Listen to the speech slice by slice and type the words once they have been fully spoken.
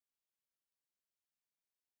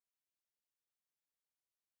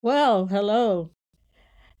Well, hello.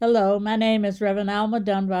 Hello, my name is Reverend Alma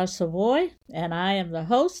Dunbar Savoy, and I am the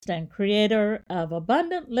host and creator of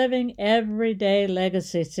Abundant Living Everyday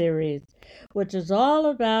Legacy series, which is all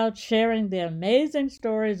about sharing the amazing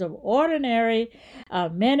stories of ordinary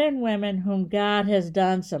men and women whom God has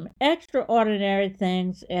done some extraordinary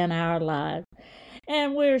things in our lives.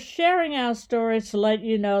 And we're sharing our stories to let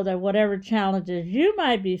you know that whatever challenges you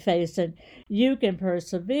might be facing, you can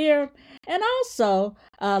persevere and also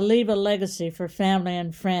leave a legacy for family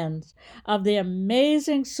and friends of the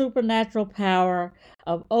amazing supernatural power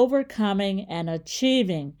of overcoming and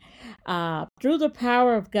achieving through the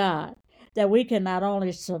power of God that we can not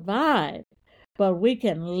only survive, but we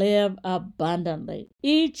can live abundantly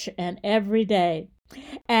each and every day.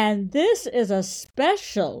 And this is a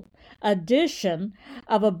special edition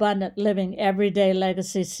of Abundant Living Everyday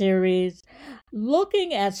Legacy series,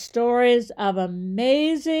 looking at stories of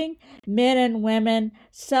amazing men and women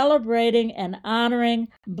celebrating and honoring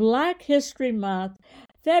Black History Month,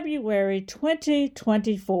 February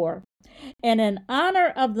 2024. And in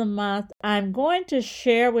honor of the month, I'm going to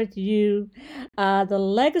share with you the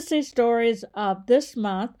legacy stories of this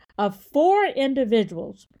month of four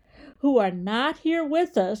individuals who are not here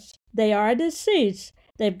with us. They are deceased.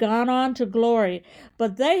 They've gone on to glory,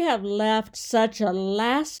 but they have left such a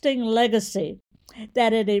lasting legacy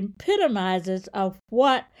that it epitomizes of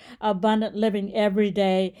what abundant living every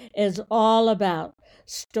day is all about.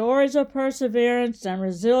 Stories of perseverance and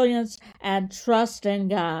resilience and trust in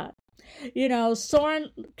God. You know,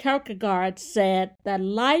 Soren Kierkegaard said that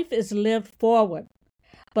life is lived forward,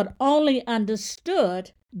 but only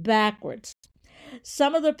understood backwards.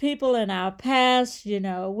 Some of the people in our past,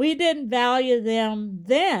 we didn't value them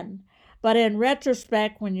then. But in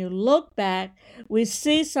retrospect, when you look back, we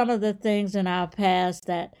see some of the things in our past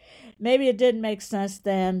that maybe it didn't make sense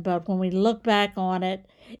then, but when we look back on it,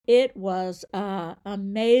 it was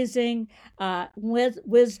amazing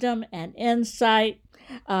wisdom and insight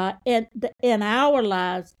in our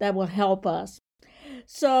lives that will help us.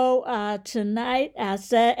 So tonight,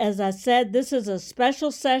 as I said, this is a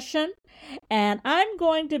special session, and I'm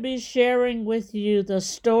going to be sharing with you the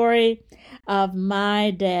story of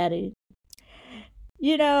my daddy.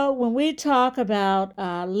 You know, when we talk about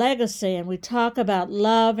legacy and we talk about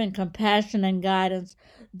love and compassion and guidance,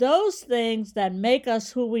 those things that make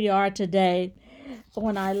us who we are today,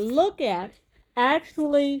 when I look at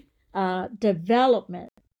actually development,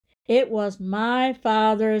 it was my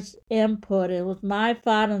father's input. It was my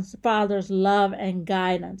father's love and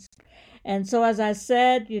guidance. And so, as I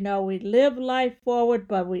said, we live life forward,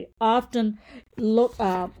 but we often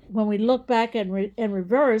when we look back in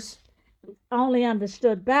reverse, only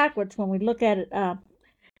understood backwards. When we look at it,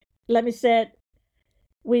 let me say it,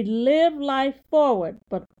 we live life forward,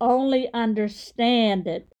 but only understand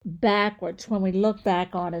it backwards when we look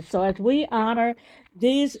back on it. So as we honor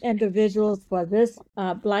these individuals for this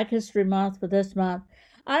Black History Month, for this month,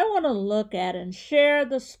 I want to look at and share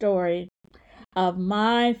the story of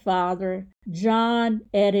my father, John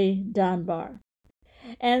Eddie Dunbar.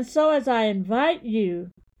 And so as I invite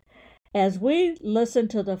you, as we listen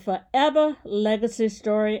to the forever legacy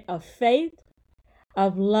story of faith,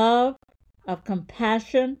 of love, of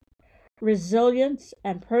compassion, resilience,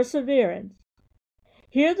 and perseverance,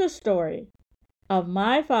 hear the story of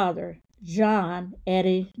my father, John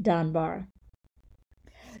Eddie Dunbar.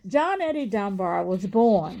 John Eddie Dunbar was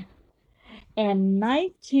born in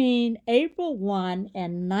April 1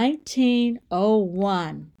 in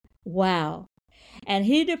 1901. Wow. And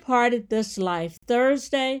he departed this life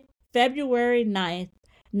Thursday, February 9th,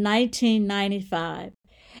 1995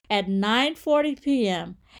 at 9:40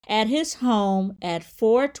 p.m. at his home at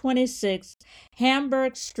 426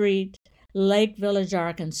 Hamburg Street, Lake Village,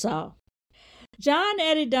 Arkansas. John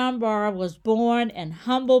Eddie Dunbar was born in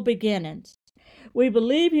humble beginnings. We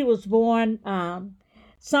believe he was born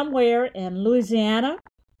somewhere in Louisiana.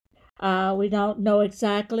 We don't know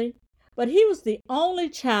exactly. But he was the only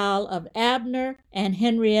child of Abner and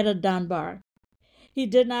Henrietta Dunbar. He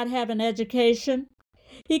did not have an education.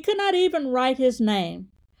 He could not even write his name.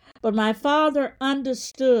 But my father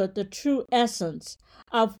understood the true essence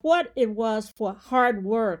of what it was for hard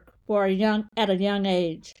work at a young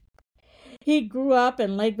age. He grew up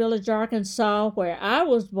in Lake Village, Arkansas, where I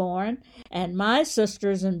was born, and my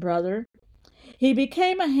sisters and brother. He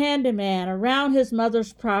became a handyman around his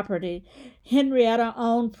mother's property. Henrietta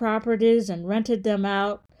owned properties and rented them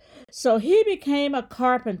out. So he became a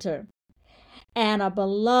carpenter and a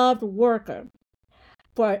beloved worker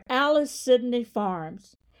for Alice Sidney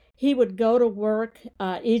Farms. He would go to work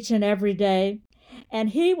each and every day, And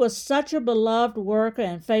he was such a beloved worker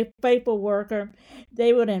and faithful worker.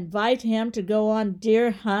 They would invite him to go on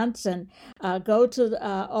deer hunts and go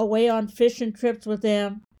away on fishing trips with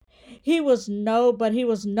them. But he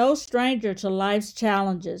was no stranger to life's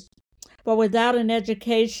challenges. But without an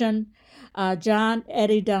education, John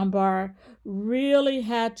Eddie Dunbar really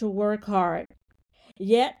had to work hard.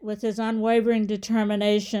 Yet, with his unwavering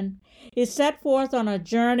determination, he set forth on a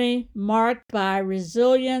journey marked by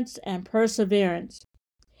resilience and perseverance.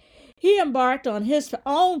 He embarked on his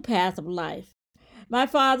own path of life. My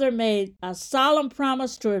father made a solemn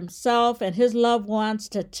promise to himself and his loved ones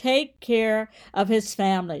to take care of his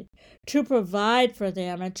family, to provide for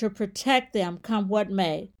them, and to protect them come what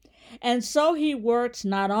may. And so he worked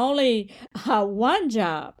not only one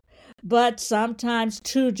job, but sometimes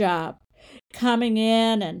two jobs, coming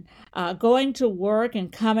in and going to work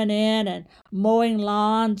and coming in and mowing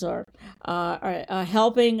lawns or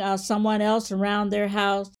helping someone else around their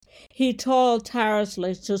house. He toiled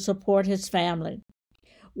tirelessly to support his family,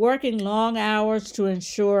 working long hours to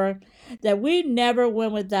ensure that we never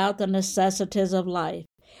went without the necessities of life.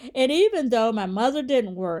 And even though my mother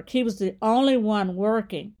didn't work, he was the only one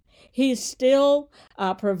working. He still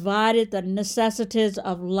provided the necessities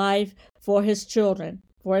of life for his children,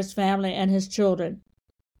 for his family and his children.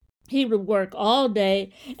 He would work all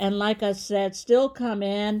day and, like I said, still come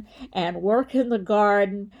in and work in the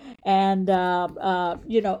garden and,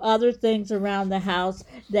 other things around the house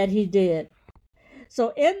that he did.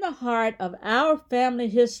 So in the heart of our family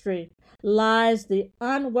history lies the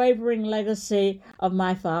unwavering legacy of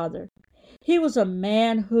my father. He was a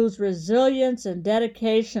man whose resilience and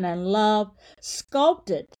dedication and love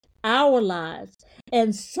sculpted our lives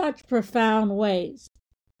in such profound ways.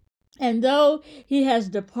 And though he has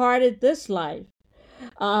departed this life,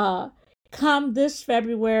 come this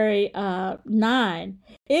February 9,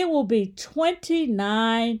 it will be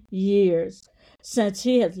 29 years since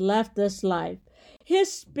he has left this life.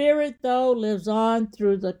 His spirit, though, lives on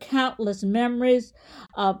through the countless memories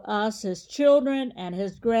of us, his children and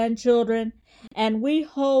his grandchildren, and we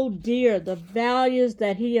hold dear the values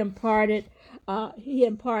that he imparted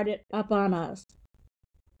upon us.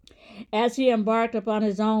 As he embarked upon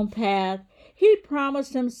his own path, he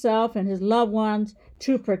promised himself and his loved ones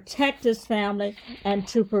to protect his family and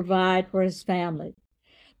to provide for his family.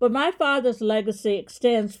 But my father's legacy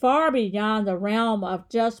extends far beyond the realm of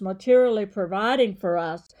just materially providing for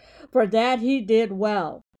us. For that he did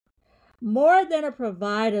well. More than a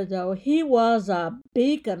provider, though, he was a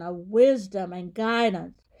beacon of wisdom and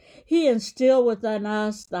guidance. He instilled within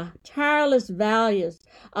us the tireless values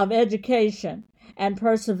of education and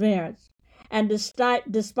perseverance. And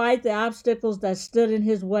despite the obstacles that stood in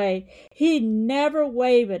his way, he never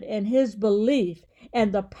wavered in his belief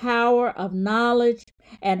in the power of knowledge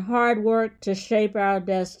and hard work to shape our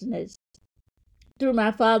destinies. Through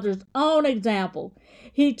my father's own example,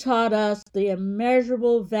 he taught us the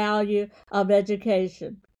immeasurable value of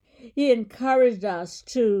education. He encouraged us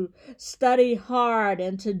to study hard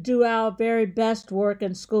and to do our very best work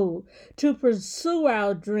in school, to pursue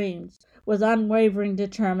our dreams with unwavering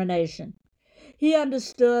determination. He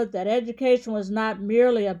understood that education was not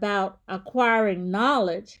merely about acquiring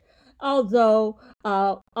knowledge, although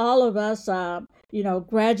all of us,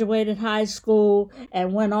 graduated high school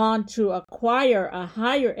and went on to acquire a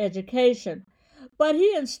higher education. But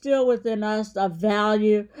he instilled within us a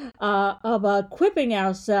value of equipping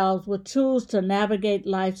ourselves with tools to navigate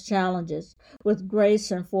life's challenges with grace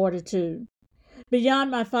and fortitude. Beyond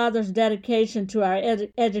my father's dedication to our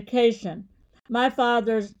education, my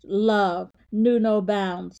father's love knew no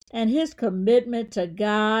bounds, and his commitment to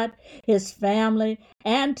God, his family,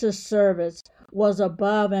 and to service was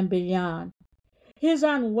above and beyond. His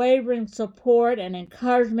unwavering support and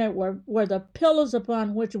encouragement were the pillars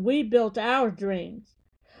upon which we built our dreams,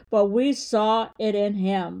 but we saw it in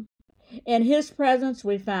him. In his presence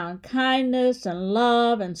we found kindness and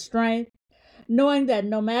love and strength, knowing that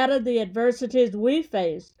no matter the adversities we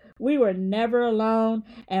faced, we were never alone,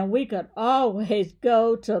 and we could always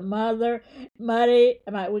go to Muddy,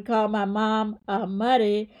 we call my mom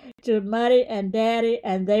Muddy, to Muddy and Daddy,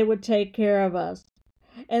 and they would take care of us.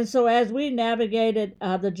 And so as we navigated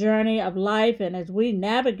the journey of life, and as we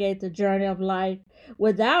navigate the journey of life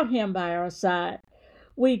without him by our side,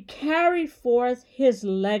 we carry forth his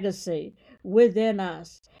legacy within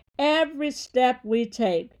us. Every step we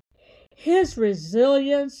take, his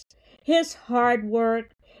resilience, his hard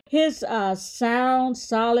work, his sound,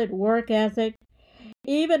 solid work ethic,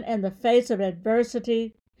 even in the face of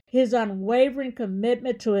adversity, his unwavering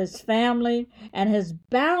commitment to his family, and his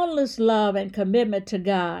boundless love and commitment to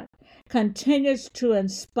God continues to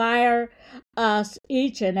inspire us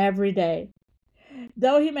each and every day.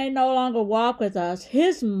 Though he may no longer walk with us,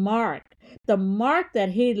 his mark, the mark that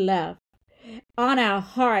he left on our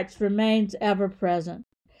hearts, remains ever present.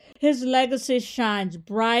 His legacy shines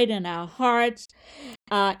bright in our hearts,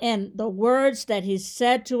 in the words that he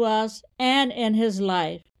said to us, and in his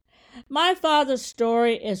life. My father's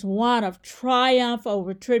story is one of triumph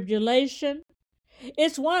over tribulation.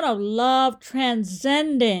 It's one of love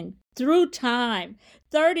transcending through time,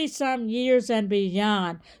 30-some years and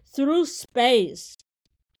beyond, through space.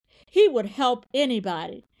 He would help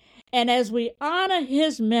anybody. And as we honor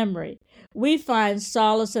his memory, we find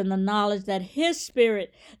solace in the knowledge that his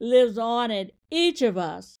spirit lives on in each of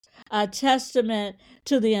us, a testament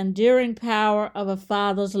to the enduring power of a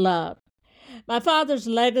father's love. My father's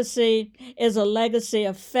legacy is a legacy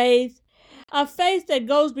of faith, a faith that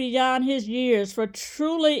goes beyond his years, for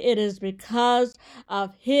truly it is because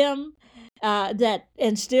of him that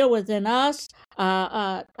instilled within us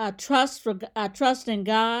a trust in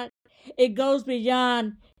God. It goes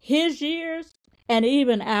beyond his years and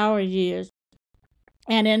even our years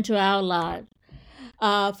and into our lives.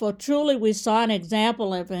 For truly we saw an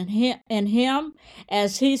example of in him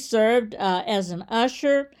as he served as an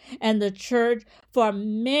usher in the church for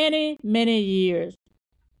many, many years.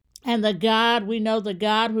 And we know the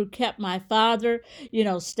God who kept my father,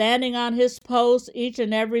 standing on his post each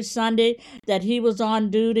and every Sunday that he was on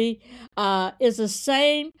duty, is the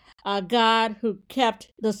same God who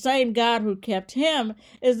kept him,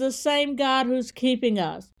 is the same God who's keeping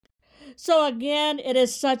us. So again, it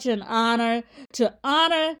is such an honor to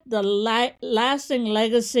honor the lasting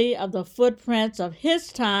legacy of the footprints of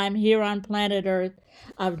his time here on planet Earth,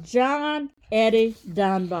 of John Eddie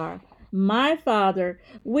Dunbar. My father,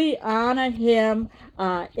 we honor him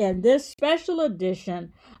in this special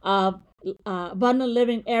edition of Abundant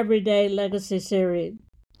Living Everyday Legacy Series.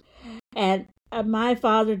 And my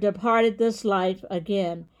father departed this life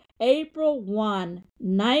again, April 1,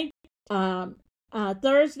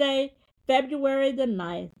 Thursday, February the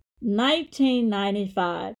 9th,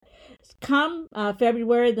 1995. Come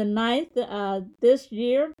February the 9th this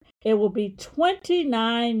year, it will be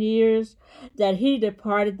 29 years that he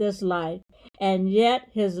departed this life, and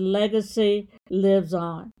yet his legacy lives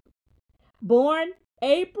on. Born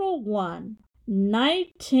April 1,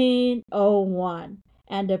 1901,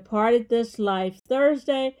 and departed this life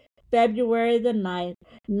Thursday, February the 9th,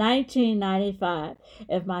 1995.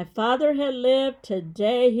 If my father had lived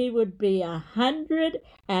today, he would be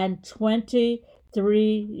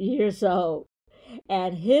 123 years old,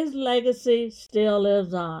 and his legacy still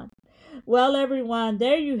lives on. Well, everyone,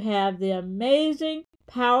 there you have the amazing,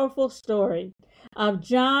 powerful story of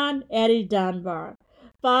John Eddie Dunbar,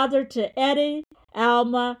 father to Eddie,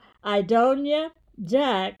 Alma, Idonia,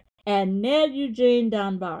 Jack, and Ned Eugene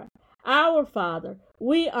Dunbar. Our father,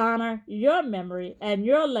 we honor your memory and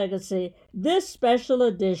your legacy this special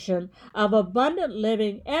edition of Abundant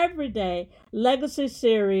Living Everyday Legacy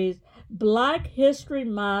Series Black History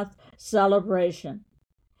Month celebration.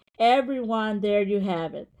 Everyone, there you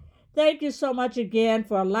have it. Thank you so much again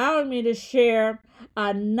for allowing me to share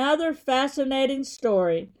another fascinating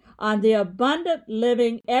story on the Abundant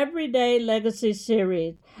Living Everyday Legacy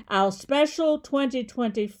Series, our special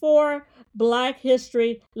 2024 Black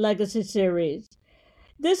History Legacy Series.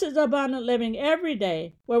 This is Abundant Living Every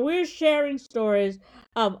Day, where we're sharing stories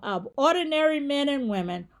of ordinary men and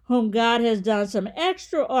women whom God has done some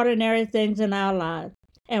extraordinary things in our lives.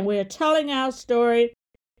 And we're telling our story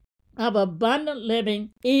of abundant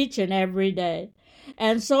living each and every day.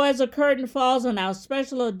 And so as the curtain falls on our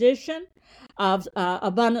special edition of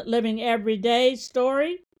Abundant Living Every Day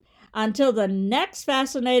story, until the next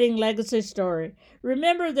fascinating legacy story,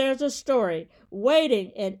 remember there's a story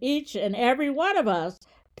waiting in each and every one of us,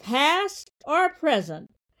 past or present,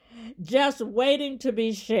 just waiting to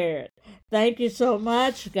be shared. Thank you so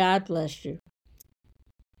much. God bless you.